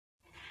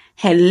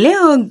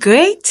Hello,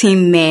 great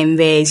team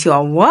members. You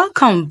are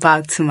welcome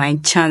back to my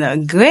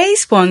channel, Great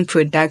Spawn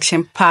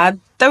Production Part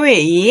 3.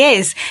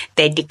 Yes,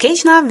 the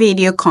educational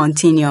video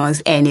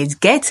continues and it's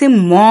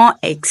getting more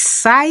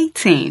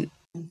exciting.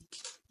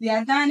 We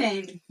are done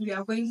and we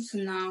are going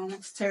to now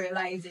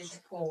sterilize it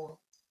for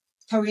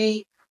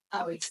 3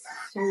 hours.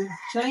 So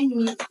join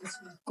me as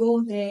we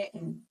go there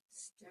and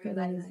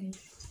sterilize it.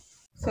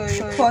 So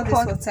we pour this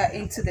water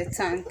into the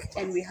tank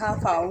and we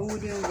have our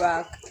wooden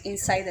rack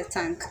inside the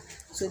tank.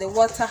 So the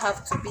water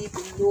have to be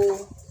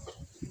below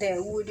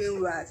the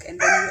wooden rack and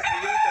then we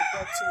arrange the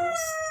bottles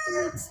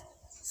in it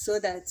so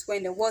that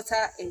when the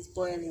water is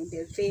boiling,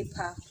 the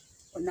vapor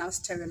will now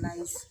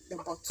sterilize the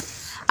bottle.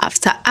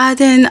 After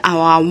adding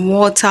our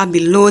water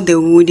below the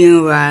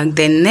wooden rack,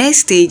 the next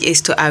stage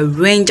is to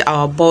arrange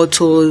our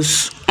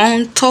bottles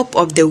on top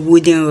of the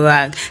wooden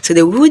rack. So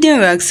the wooden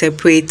rack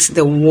separates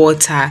the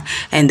water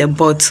and the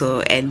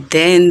bottle, and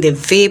then the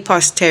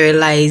vapor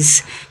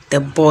sterilize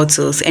the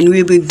bottles, and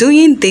we'll be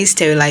doing this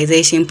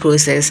sterilization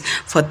process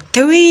for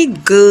 3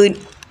 good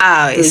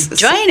hours.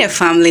 Join the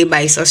family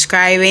by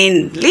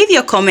subscribing. Leave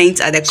your comments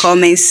at the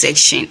comment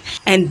section.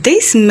 And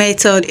this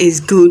method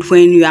is good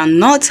when you are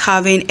not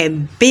having a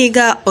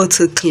bigger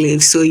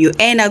autoclave, so you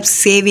end up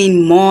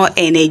saving more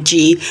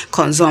energy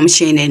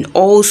consumption and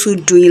also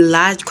doing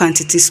large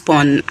quantity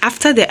spawn.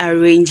 After the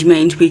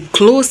arrangement, we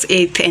close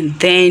it and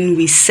then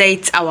we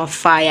set our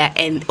fire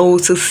and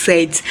also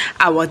set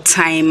our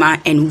timer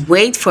and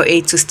wait for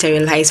it to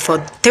sterilize for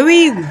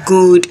 3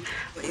 good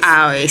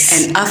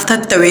hours. And after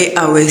 3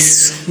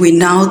 hours, we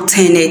now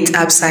turn it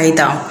upside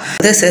down.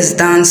 This is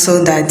done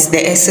so that the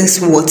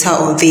excess water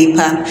or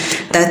vapor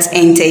that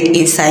entered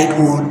inside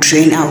will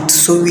drain out.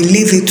 So we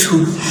leave it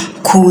to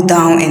cool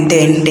down, and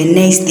then the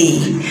next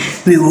day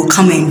we will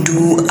come and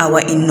do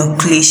our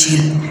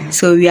inoculation.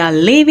 So we are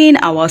leaving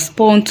our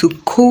spawn to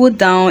cool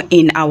down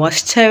in our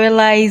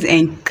sterilized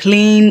and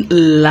clean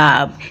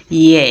lab.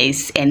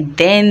 Yes, and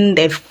then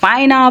the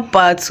final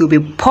part will be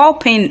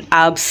popping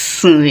up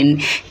soon.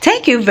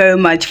 Thank you very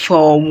much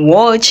for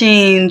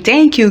watching.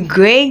 Thank you,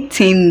 great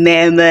team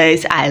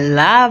members. I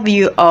love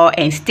you all,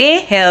 and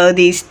stay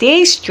healthy,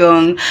 stay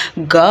strong.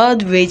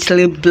 God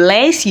richly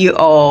bless you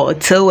all.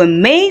 Till we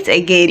meet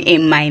again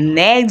in my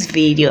next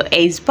video.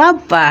 It's bye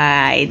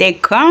bye, the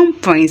crown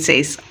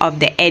princess of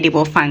the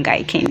edible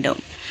fungi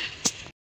kingdom.